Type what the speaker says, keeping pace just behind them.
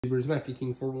Matthew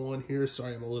King 41 here.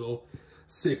 Sorry I'm a little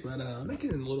sick, but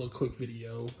making a little quick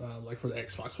video, like for the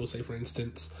Xbox, we'll say, for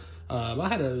instance. I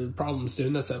had problems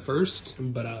doing this at first,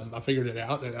 but I figured it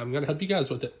out, and I'm going to help you guys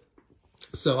with it.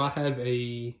 So I have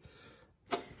a...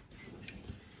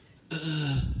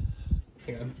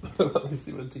 hang on. Let me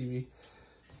see my TV.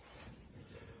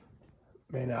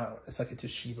 Man, it's like a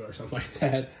Toshiba or something like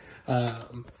that.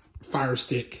 Fire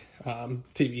Stick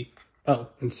TV. Oh,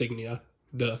 insignia.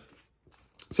 Duh.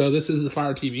 So this is the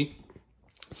Fire TV.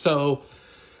 So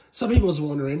some people was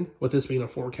wondering, with this being a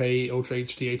 4K Ultra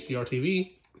HD HDR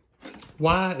TV,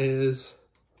 why is,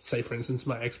 say for instance,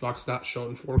 my Xbox not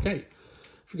showing 4K?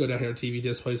 If you go down here to TV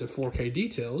displays and 4K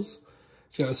details,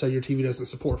 it's going to say your TV doesn't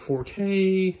support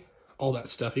 4K, all that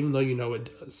stuff, even though you know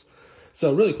it does.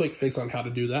 So really quick fix on how to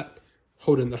do that.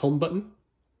 Hold in the home button.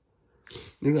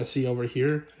 You're going to see over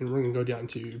here, and we're going to go down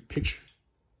to picture.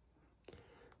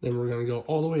 Then we're going to go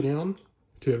all the way down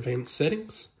to advanced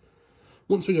settings.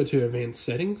 Once we go to advanced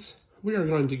settings, we are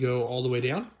going to go all the way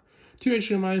down to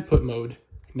HDMI input mode.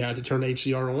 Now to turn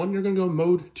HDR on, you're going to go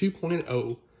mode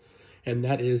 2.0, and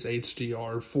that is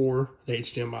HDR for the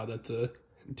HDMI that the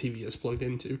TV is plugged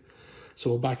into.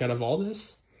 So we'll back out of all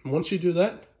this. Once you do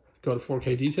that, go to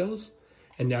 4K details,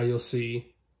 and now you'll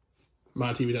see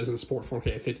my TV doesn't support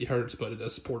 4K at 50 Hertz, but it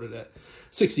does support it at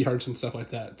 60 Hertz and stuff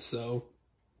like that. So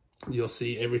you'll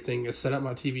see everything is set up.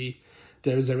 My TV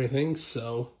does everything.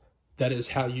 So that is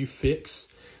how you fix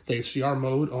the HDR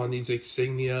mode on these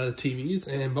Insignia TVs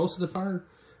and most of the Fire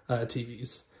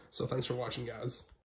TVs. So thanks for watching, guys.